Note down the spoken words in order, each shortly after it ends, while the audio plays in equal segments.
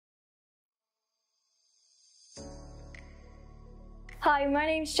Hi, my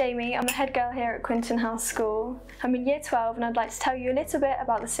name's Jamie. I'm the head girl here at Quinton House School. I'm in Year 12 and I'd like to tell you a little bit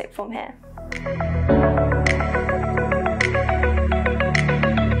about the sixth form here.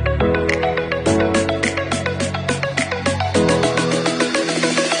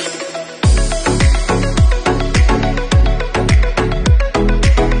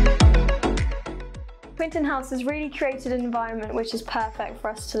 Quinton House has really created an environment which is perfect for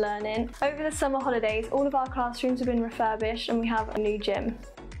us to learn in. Over the summer holidays, all of our classrooms have been refurbished and we have a new gym.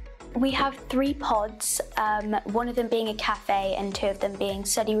 We have 3 pods, one of them being a cafe and 2 of them being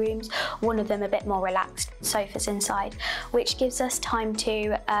study rooms, one of them a bit more relaxed, sofas inside, which gives us time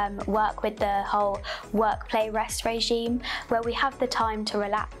to work with the whole work, play, rest regime, where we have the time to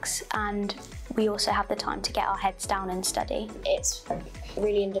relax and we also have the time to get our heads down and study. It's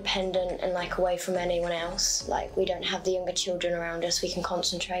really independent and away from anyone else. We don't have the younger children around us, we can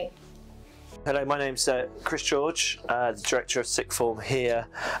concentrate. Hello, my name's Chris George, the Director of Sixth Form here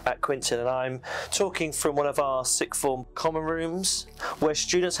at Quinton, and I'm talking from one of our Sixth Form common rooms where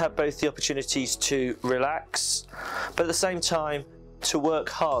students have both the opportunities to relax but at the same time to work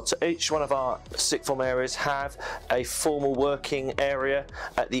hard. So each one of our Sixth Form areas have a formal working area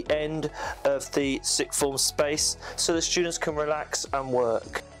at the end of the Sixth Form space so the students can relax and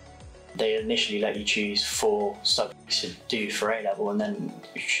work. They initially let you choose 4 subjects to do for A-level, and then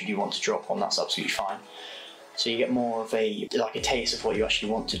should you want to drop one, that's absolutely fine. So you get more of a taste of what you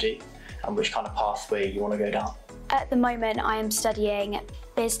actually want to do and which kind of pathway you want to go down. At the moment I am studying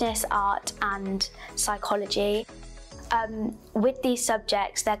business, art and psychology. With these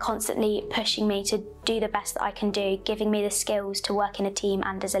subjects, they're constantly pushing me to do the best that I can do, giving me the skills to work in a team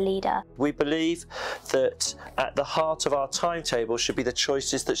and as a leader. We believe that at the heart of our timetable should be the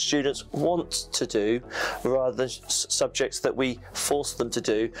choices that students want to do rather than subjects that we force them to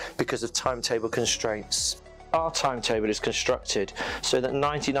do because of timetable constraints. Our timetable is constructed so that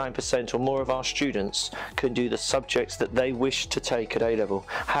 99% or more of our students can do the subjects that they wish to take at A-level,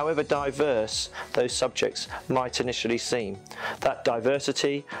 however diverse those subjects might initially seem. That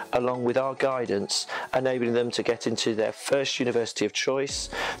diversity, along with our guidance, enabling them to get into their first university of choice,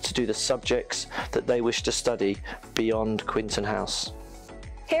 to do the subjects that they wish to study beyond Quinton House.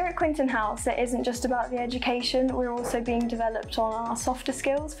 Here at Quinton House, it isn't just about the education, we're also being developed on our softer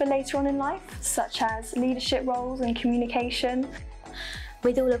skills for later on in life, such as leadership roles and communication.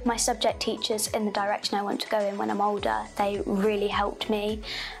 With all of my subject teachers in the direction I want to go in when I'm older, they really helped me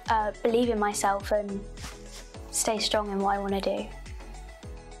believe in myself and stay strong in what I want to do.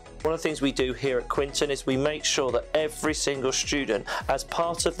 One of the things we do here at Quinton is we make sure that every single student, as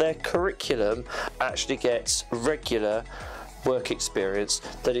part of their curriculum, actually gets regular work experience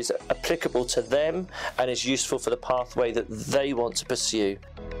that is applicable to them and is useful for the pathway that they want to pursue.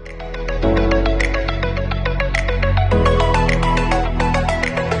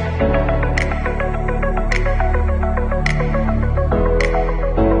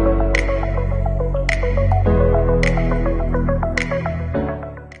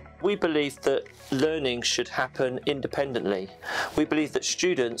 We believe that learning should happen independently. We believe that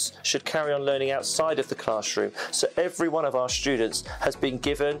students should carry on learning outside of the classroom. So every one of our students has been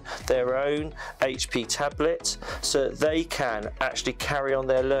given their own HP tablet so that they can actually carry on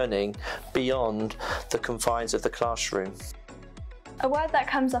their learning beyond the confines of the classroom. A word that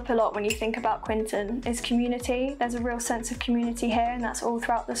comes up a lot when you think about Quinton is community. There's a real sense of community here and that's all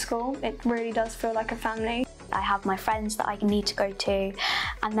throughout the school. It really does feel like a family. I have my friends that I need to go to,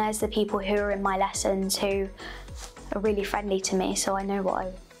 and there's the people who are in my lessons who are really friendly to me, so I know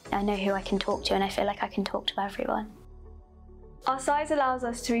who I can talk to and I feel like I can talk to everyone. Our size allows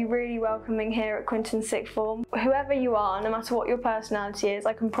us to be really welcoming here at Quinton Sixth Form. Whoever you are, no matter what your personality is,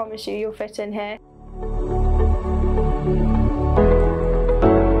 I can promise you you'll fit in here.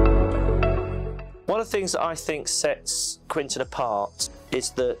 One of the things that I think sets Quinton apart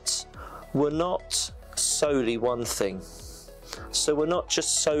is that we're not solely one thing. So we're not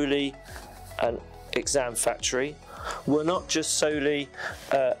just solely an exam factory. We're not just solely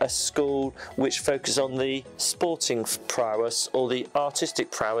a school which focuses on the sporting prowess or the artistic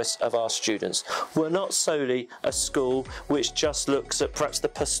prowess of our students. We're not solely a school which just looks at perhaps the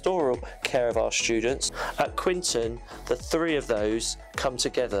pastoral care of our students. At Quinton, the 3 of those come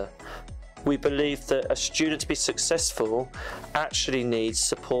together. We believe that a student to be successful actually needs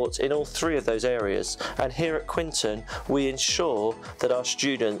support in all 3 of those areas, and here at Quinton we ensure that our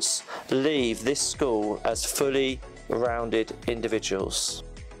students leave this school as fully rounded individuals.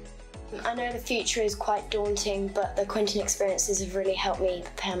 I know the future is quite daunting, but the Quinton experiences have really helped me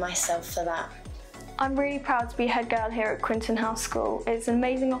prepare myself for that. I'm really proud to be head girl here at Quinton House School. It's an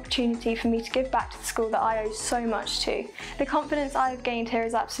amazing opportunity for me to give back to the school that I owe so much to. The confidence I've gained here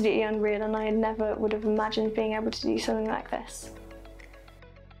is absolutely unreal, and I never would have imagined being able to do something like this.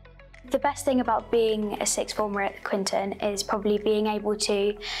 The best thing about being a sixth former at Quinton is probably being able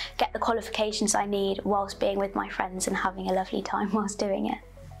to get the qualifications I need whilst being with my friends and having a lovely time whilst doing it.